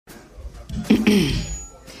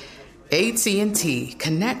AT&T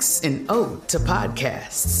connects an ode to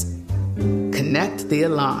podcasts. Connect the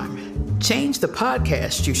alarm. Change the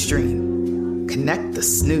podcast you stream. Connect the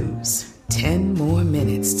snooze. 10 more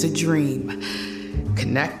minutes to dream.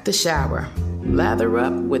 Connect the shower. Lather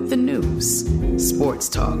up with the news. Sports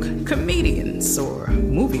talk, comedians, or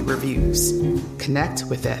movie reviews. Connect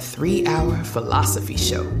with that 3-hour philosophy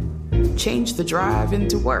show. Change the drive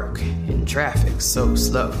into work in traffic so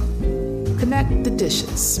slow. Connect the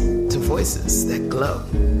dishes to voices that glow.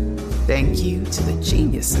 Thank you to the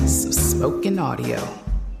geniuses of spoken audio.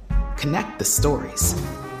 Connect the stories.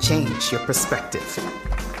 Change your perspective.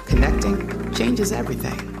 Connecting changes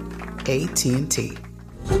everything. AT&T.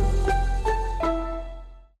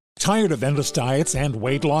 Tired of endless diets and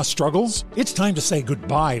weight loss struggles? It's time to say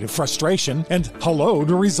goodbye to frustration and hello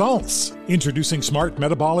to results. Introducing Smart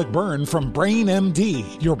Metabolic Burn from Brain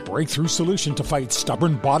MD, your breakthrough solution to fight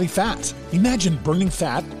stubborn body fat. Imagine burning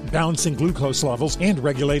fat, balancing glucose levels, and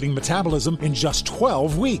regulating metabolism in just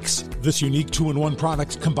 12 weeks. This unique 2-in-1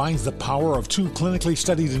 product combines the power of 2 clinically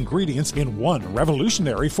studied ingredients in one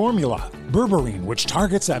revolutionary formula. Berberine, which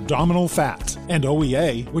targets abdominal fat, and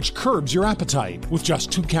OEA, which curbs your appetite. With just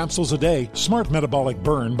 2 capsules a day, Smart Metabolic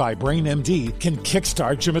Burn by Brain MD can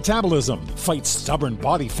kickstart your metabolism, fight stubborn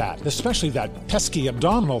body fat, especially that pesky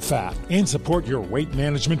abdominal fat, and support your weight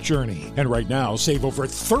management journey. And right now, save over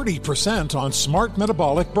 30% on Smart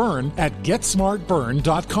Metabolic Burn at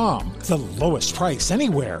GetSmartBurn.com. The lowest price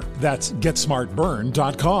anywhere. That's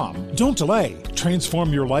GetSmartBurn.com. Don't delay.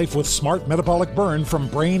 Transform your life with Smart Metabolic Burn from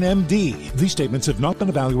Brain MD. These statements have not been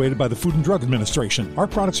evaluated by the Food and Drug Administration. Our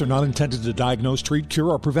products are not intended to diagnose, treat, cure,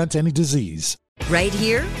 or prevent any disease. Right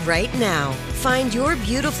here, right now. Find your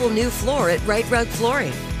beautiful new floor at Right Rug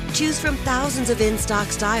Flooring. Choose from thousands of in-stock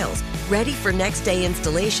styles, ready for next day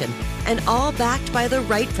installation, and all backed by the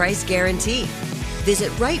right price guarantee.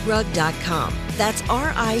 Visit rightrug.com. That's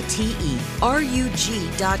RITERUG.com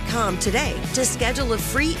today to schedule a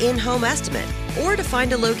free in-home estimate or to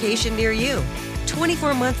find a location near you.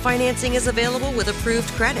 24-month financing is available with approved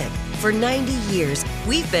credit. For 90 years,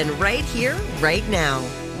 we've been right here, right now.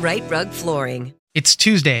 Right Rug Flooring. It's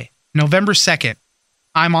Tuesday, November 2nd.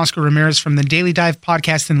 I'm Oscar Ramirez from the Daily Dive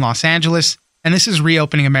podcast in Los Angeles, and this is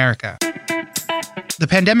Reopening America. The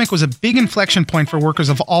pandemic was a big inflection point for workers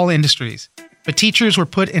of all industries, but teachers were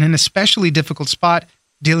put in an especially difficult spot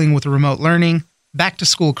dealing with remote learning,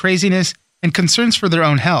 back-to-school craziness, and concerns for their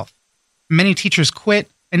own health. Many teachers quit,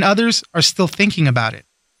 and others are still thinking about it.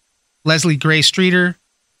 Leslie Gray Streeter,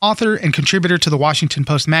 author and contributor to the Washington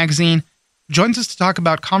Post magazine, joins us to talk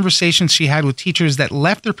about conversations she had with teachers that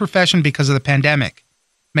left their profession because of the pandemic.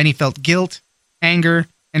 Many felt guilt, anger,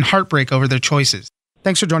 and heartbreak over their choices.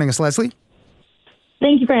 Thanks for joining us, Leslie.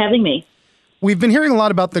 Thank you for having me. We've been hearing a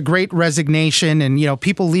lot about the Great Resignation and,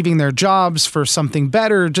 people leaving their jobs for something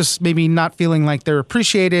better, just maybe not feeling like they're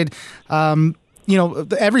appreciated.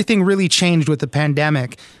 Everything really changed with the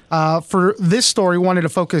pandemic. For this story, we wanted to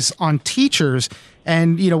focus on teachers.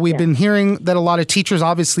 And, we've been hearing that a lot of teachers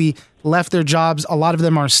obviously left their jobs. A lot of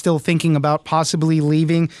them are still thinking about possibly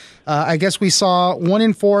leaving. I guess we saw 1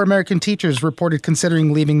 in 4 American teachers reported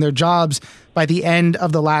considering leaving their jobs by the end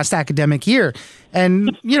of the last academic year.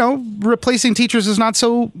 And, replacing teachers is not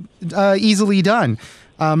so easily done.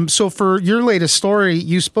 So for your latest story,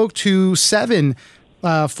 you spoke to 7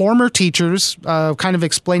 former teachers, kind of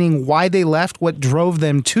explaining why they left, what drove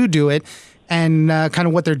them to do it, and kind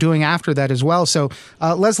of what they're doing after that as well. So,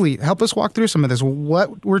 Leslie, help us walk through some of this.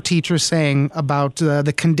 What were teachers saying about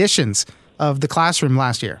the conditions of the classroom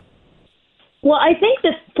last year? Well, I think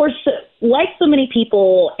that like so many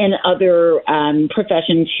people in other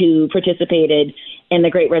professions who participated in the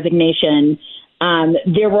Great Resignation,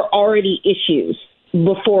 there were already issues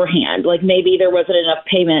beforehand. Like maybe there wasn't enough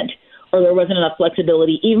payment or there wasn't enough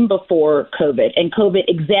flexibility even before COVID. And COVID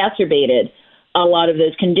exacerbated a lot of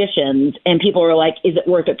those conditions. And people were like, is it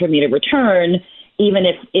worth it for me to return? Even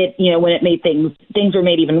if it, when it made things were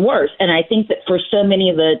made even worse. And I think that for so many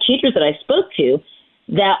of the teachers that I spoke to,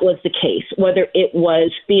 that was the case, whether it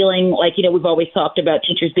was feeling like, we've always talked about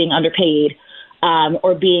teachers being underpaid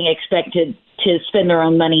or being expected to spend their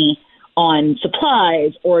own money on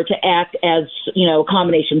supplies or to act as, a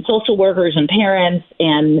combination social workers and parents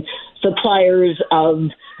and suppliers of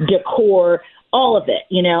decor, all of it,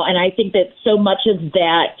 and I think that so much of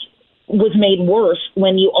that was made worse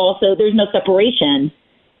when there's no separation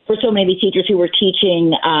for so many teachers who were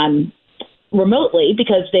teaching remotely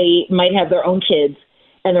because they might have their own kids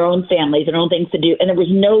and their own families and their own things to do. And there was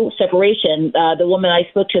no separation. The woman I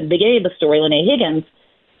spoke to at the beginning of the story, Lene Higgins,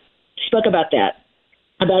 spoke about that,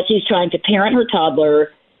 about she's trying to parent her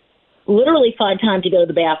toddler literally find time to go to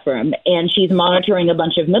the bathroom, and she's monitoring a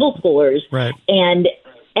bunch of middle schoolers. Right. And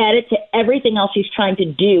added to everything else she's trying to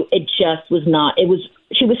do, it just was not.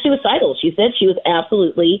 She was suicidal. She said she was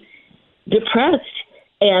absolutely depressed.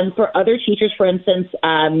 And for other teachers, for instance,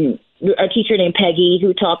 a teacher named Peggy,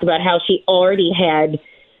 who talked about how she already had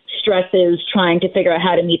stresses trying to figure out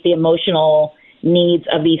how to meet the emotional needs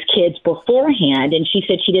of these kids beforehand. And she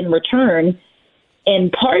said she didn't return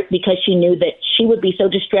in part because she knew that she would be so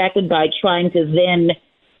distracted by trying to then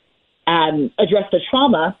address the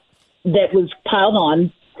trauma that was piled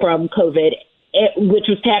on from COVID, which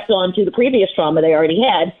was tacked on to the previous trauma they already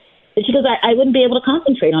had. And she goes, I wouldn't be able to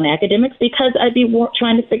concentrate on academics because I'd be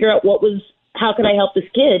trying to figure out how could I help this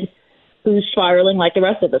kid who's spiraling like the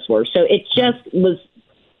rest of us were. So it just was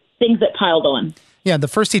things that piled on. Yeah, the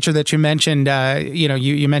first teacher that you mentioned,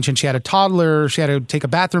 you mentioned she had a toddler, she had to take a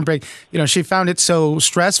bathroom break. She found it so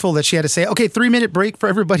stressful that she had to say, okay, 3-minute break for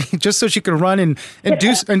everybody just so she could run and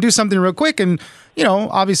do something real quick. And,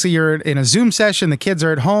 obviously you're in a Zoom session, the kids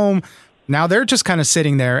are at home. Now they're just kind of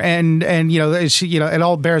sitting there and it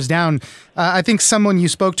all bears down. I think someone you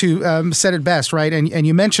spoke to said it best, right? And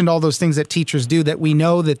you mentioned all those things that teachers do that we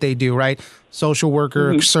know that they do, right? Social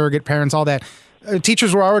worker, surrogate parents, all that.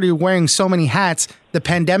 Teachers were already wearing so many hats. The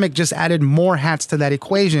pandemic just added more hats to that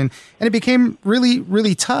equation, and it became really,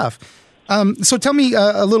 really tough. So tell me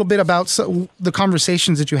a little bit about the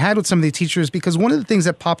conversations that you had with some of the teachers, because one of the things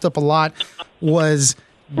that popped up a lot was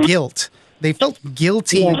guilt. They felt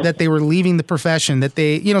guilty that they were leaving the profession, that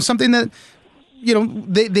they, something that,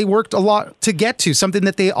 they worked a lot to get to, something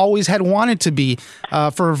that they always had wanted to be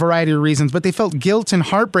for a variety of reasons, but they felt guilt and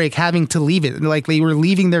heartbreak having to leave it, like they were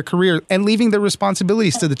leaving their career and leaving their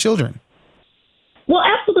responsibilities to the children. Well,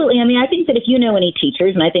 absolutely. I mean, I think that if you know any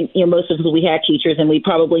teachers, and I think most of us, we had teachers, and we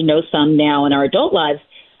probably know some now in our adult lives,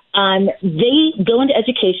 they go into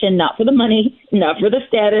education not for the money, not for the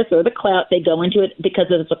status or the clout. They go into it because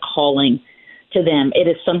it's a calling to them. It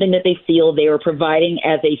is something that they feel they are providing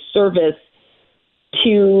as a service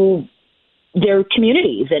to their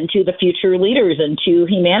communities and to the future leaders and to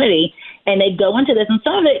humanity. And they go into this, and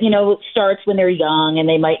some of it, starts when they're young and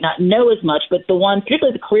they might not know as much, but the ones,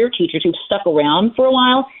 particularly the career teachers who've stuck around for a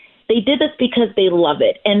while, they did this because they love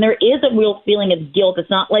it. And there is a real feeling of guilt. It's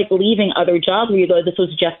not like leaving other jobs where you go, this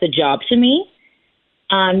was just a job to me.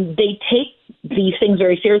 They take these things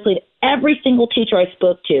very seriously. Every single teacher I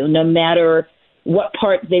spoke to, no matter what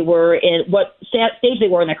part they were in, what stage they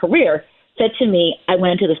were in their career, said to me, I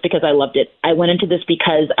went into this because I loved it. I went into this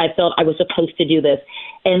because I felt I was supposed to do this.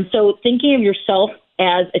 And so thinking of yourself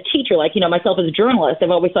as a teacher, like, myself as a journalist, I've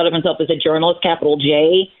always thought of myself as a journalist, capital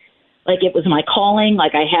J, like it was my calling,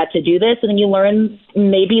 like I had to do this. And then you learn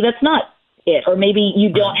maybe that's not it, or maybe you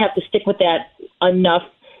don't have to stick with that enough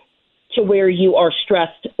to where you are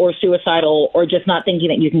stressed or suicidal or just not thinking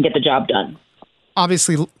that you can get the job done.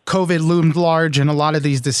 Obviously, COVID loomed large in a lot of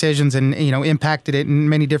these decisions and, impacted it in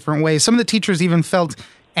many different ways. Some of the teachers even felt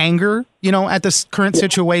anger, at this current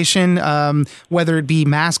situation, whether it be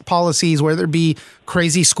mask policies, whether it be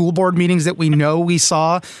crazy school board meetings that we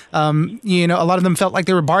saw. A lot of them felt like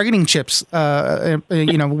they were bargaining chips,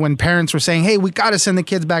 when parents were saying, hey, we got to send the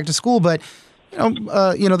kids back to school. But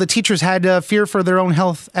the teachers had fear for their own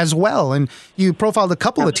health as well. And you profiled a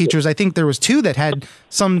couple of teachers. I think there was 2 that had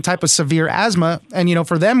some type of severe asthma. And,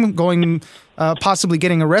 for them going, possibly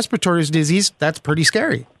getting a respiratory disease, that's pretty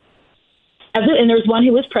scary. And there was one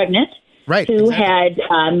who was pregnant, right, who had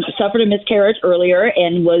suffered a miscarriage earlier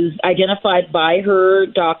and was identified by her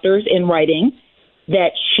doctors in writing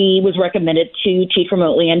that she was recommended to teach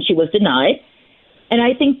remotely, and she was denied. And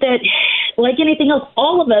I think that, like anything else,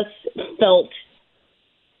 all of us felt,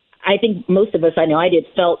 I think most of us, I know I did,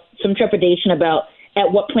 felt some trepidation about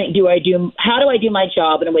at what point how do I do my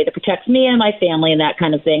job in a way that protects me and my family and that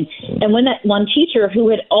kind of thing. And when that one teacher who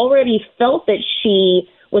had already felt that she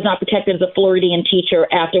was not protected as a Floridian teacher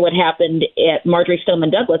after what happened at Marjory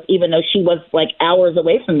Stoneman Douglas, even though she was like hours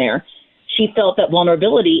away from there, she felt that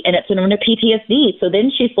vulnerability, and it sent her into PTSD. So then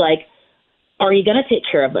she's like, are you going to take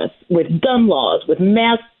care of us with gun laws, with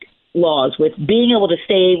mask laws, with being able to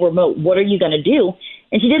stay remote? What are you going to do?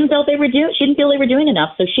 And she didn't feel they were doing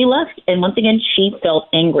enough, so she left. And once again, she felt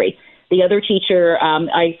angry. The other teacher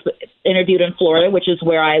I interviewed in Florida, which is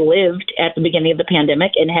where I lived at the beginning of the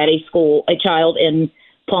pandemic, and had a child in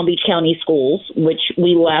Palm Beach County schools, which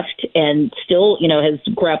we left and still, has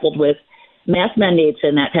grappled with mask mandates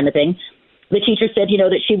and that kind of thing. The teacher said,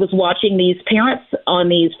 that she was watching these parents on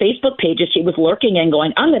these Facebook pages. She was lurking and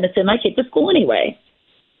going, I'm going to send my kid to school anyway,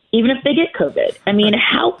 even if they get COVID. I mean,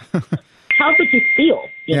 how would you feel,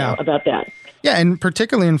 about that? Yeah, and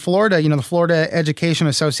particularly in Florida, the Florida Education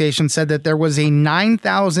Association said that there was a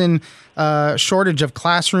 9,000 shortage of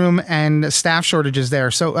classroom and staff shortages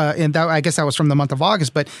there. So and that, I guess that was from the month of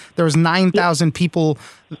August, but there was 9,000 people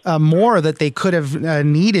more that they could have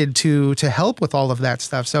needed to help with all of that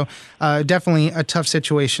stuff. So definitely a tough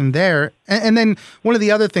situation there. And then one of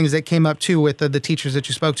the other things that came up too with the teachers that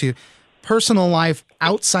you spoke to, personal life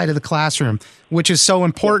outside of the classroom, which is so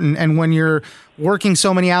important. And when you're working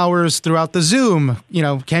so many hours throughout the Zoom,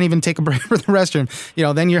 can't even take a break for the restroom,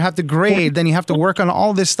 then you have to grade, then you have to work on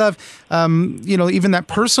all this stuff. Even that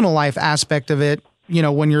personal life aspect of it,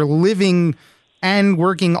 when you're living and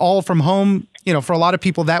working all from home, for a lot of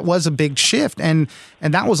people, that was a big shift. And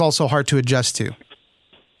that was also hard to adjust to.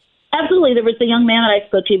 Absolutely. There was the young man that I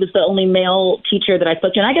spoke to. He was the only male teacher that I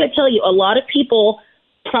spoke to. And I got to tell you, a lot of people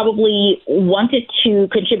probably wanted to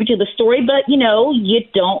contribute to the story, but, you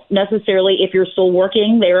don't necessarily, if you're still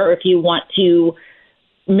working there, or if you want to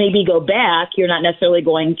maybe go back, you're not necessarily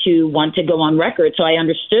going to want to go on record. So I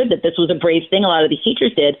understood that this was a brave thing a lot of these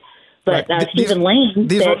teachers did. But right. Stephen Lane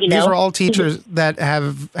said, these are all teachers that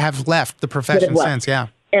have left the profession since, yeah.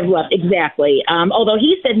 Have left, exactly. Although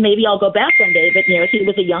he said maybe I'll go back one day, but, he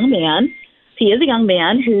was a young man. He is a young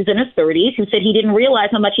man who's in his 30s who said he didn't realize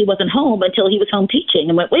how much he wasn't home until he was home teaching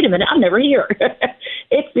and went, wait a minute, I'm never here.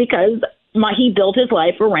 It's because he built his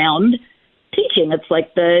life around teaching. It's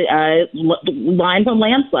like the line from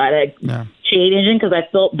Landslide, change engine because I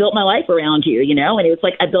built my life around you, and it was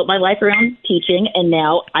like I built my life around teaching and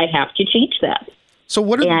now I have to change that. So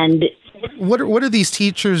what are these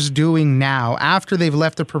teachers doing now after they've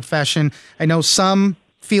left the profession? I know some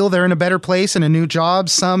feel they're in a better place in a new job.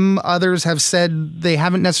 Some others have said they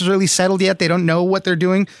haven't necessarily settled yet. They don't know what they're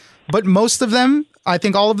doing. But most of them, I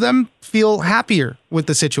think all of them, feel happier with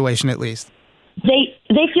the situation at least.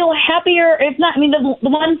 They feel happier, if not, the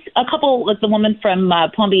ones, a couple, like the woman from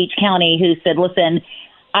Palm Beach County who said, listen,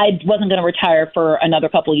 I wasn't going to retire for another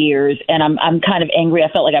couple of years, and I'm kind of angry.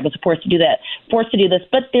 I felt like I was forced to do this.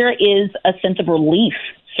 But there is a sense of relief,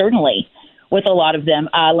 certainly, with a lot of them.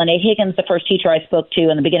 Lene Higgins, the first teacher I spoke to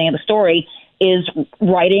in the beginning of the story, is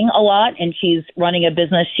writing a lot, and she's running a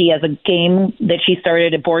business. She has a game that she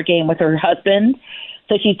started, a board game with her husband.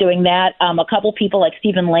 So she's doing that. A couple people like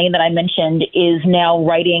Stephen Lane that I mentioned is now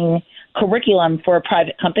writing curriculum for a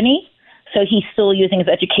private company. So he's still using his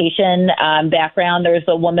education background. There's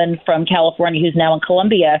a woman from California who's now in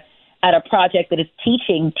Columbia at a project that is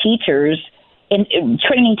teaching teachers and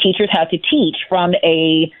training teachers how to teach from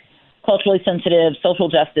a culturally sensitive social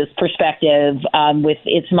justice perspective with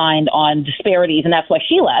its mind on disparities. And that's why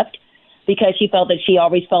she left, because she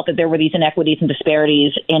always felt that there were these inequities and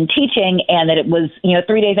disparities in teaching, and that it was,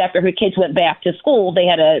 3 days after her kids went back to school, they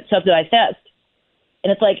had a subsidized test.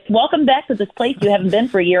 And it's like, welcome back to this place you haven't been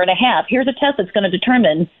for a year and a half. Here's a test that's going to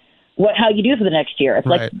determine how you do for the next year. It's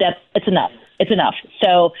right. Like, it's enough. It's enough.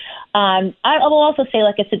 So I will also say,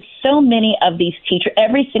 like I said, so many of these teachers,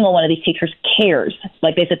 every single one of these teachers cares.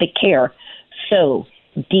 Like they said, they care so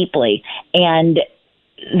deeply. And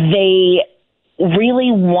they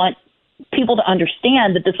really want people to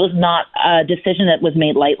understand that this was not a decision that was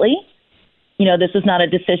made lightly. This is not a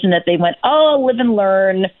decision that they went, live and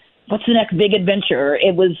learn. What's the next big adventure?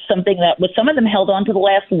 It was something that some of them held on to the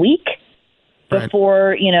last week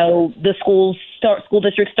before, the school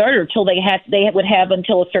district started, until they would have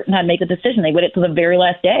until a certain time to make a decision. They waited till the very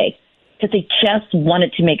last day because they just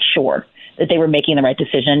wanted to make sure that they were making the right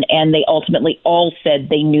decision. And they ultimately all said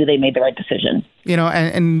they knew they made the right decision.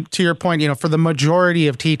 And to your point, for the majority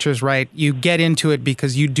of teachers, right, you get into it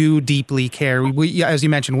because you do deeply care. We, as you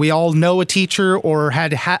mentioned, we all know a teacher or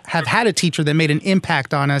have had a teacher that made an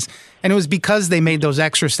impact on us. And it was because they made those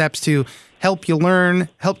extra steps to help you learn,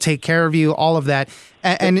 help take care of you, all of that.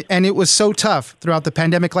 And it was so tough throughout the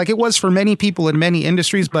pandemic, like it was for many people in many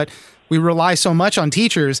industries, but we rely so much on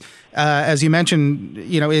teachers. As you mentioned,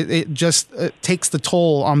 it just takes the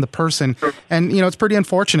toll on the person. And, it's pretty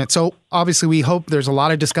unfortunate. So obviously we hope there's a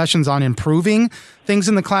lot of discussions on improving things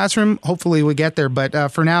in the classroom. Hopefully we get there.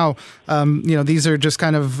 But for now, these are just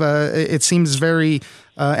kind of, it seems very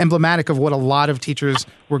emblematic of what a lot of teachers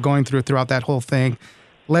were going throughout that whole thing.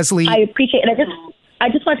 Leslie. I appreciate it. I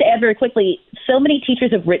just want to add very quickly, so many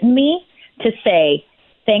teachers have written me to say,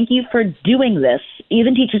 thank you for doing this,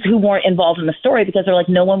 even teachers who weren't involved in the story, because they're like,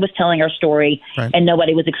 no one was telling our story and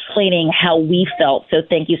nobody was explaining how we felt. So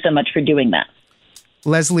thank you so much for doing that.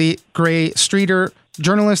 Leslie Gray Streeter,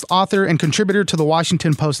 journalist, author, and contributor to the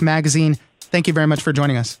Washington Post magazine. Thank you very much for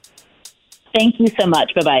joining us. Thank you so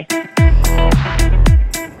much. Bye-bye.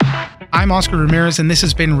 I'm Oscar Ramirez, and this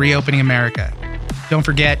has been Reopening America. Don't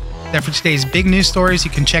forget, Then for today's big news stories,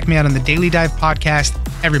 you can check me out on the Daily Dive podcast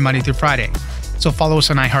every Monday through Friday. So follow us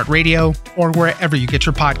on iHeartRadio or wherever you get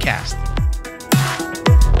your podcast.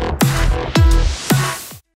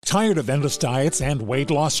 Tired of endless diets and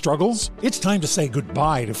weight loss struggles? It's time to say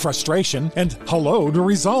goodbye to frustration and hello to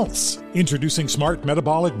results. Introducing Smart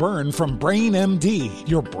Metabolic Burn from Brain MD,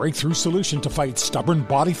 your breakthrough solution to fight stubborn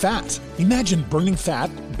body fat. Imagine burning fat,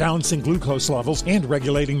 balancing glucose levels, and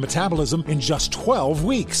regulating metabolism in just 12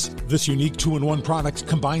 weeks. This unique 2-in-1 product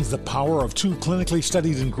combines the power of 2 clinically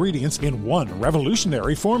studied ingredients in one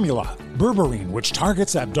revolutionary formula. Berberine, which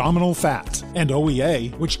targets abdominal fat, and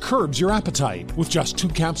OEA, which curbs your appetite. With just 2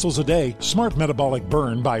 capsules a day, Smart Metabolic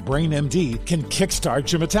Burn by Brain MD can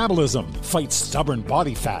kickstart your metabolism, fight stubborn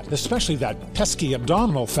body fat, especially that pesky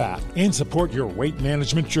abdominal fat, and support your weight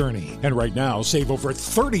management journey. And right now, save over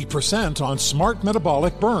 30% on Smart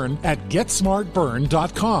Metabolic Burn at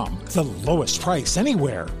GetSmartBurn.com. The lowest price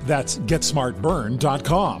anywhere. That's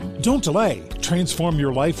GetSmartBurn.com. Don't delay. Transform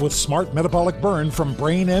your life with Smart Metabolic Burn from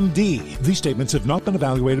Brain MD. These statements have not been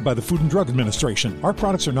evaluated by the Food and Drug Administration. Our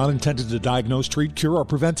products are not intended to diagnose, treat, cure, or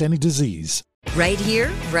prevent any disease. Right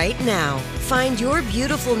here, right now. Find your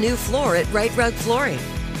beautiful new floor at Right Rug Flooring.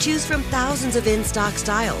 Choose from thousands of in-stock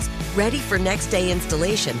styles, ready for next day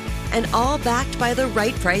installation, and all backed by the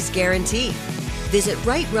right price guarantee. Visit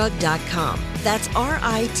rightrug.com. That's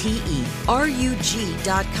RITERUG.com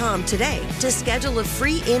today to schedule a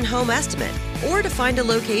free in-home estimate or to find a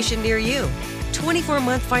location near you.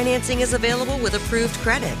 24-month financing is available with approved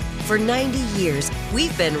credit. For 90 years,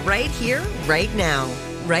 we've been right here, right now.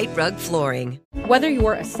 Right Rug Flooring. Whether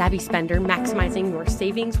you're a savvy spender maximizing your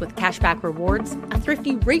savings with cashback rewards, a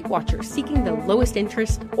thrifty rate watcher seeking the lowest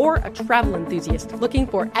interest, or a travel enthusiast looking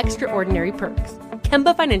for extraordinary perks,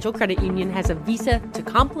 Kemba Financial Credit Union has a visa to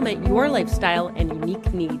complement your lifestyle and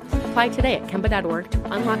unique needs. Apply today at Kemba.org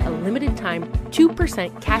to unlock a limited time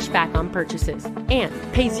 2% cash back on purchases and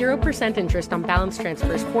pay 0% interest on balance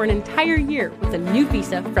transfers for an entire year with a new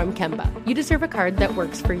visa from Kemba. You deserve a card that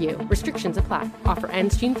works for you. Restrictions apply. Offer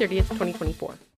ends June 30th, 2024.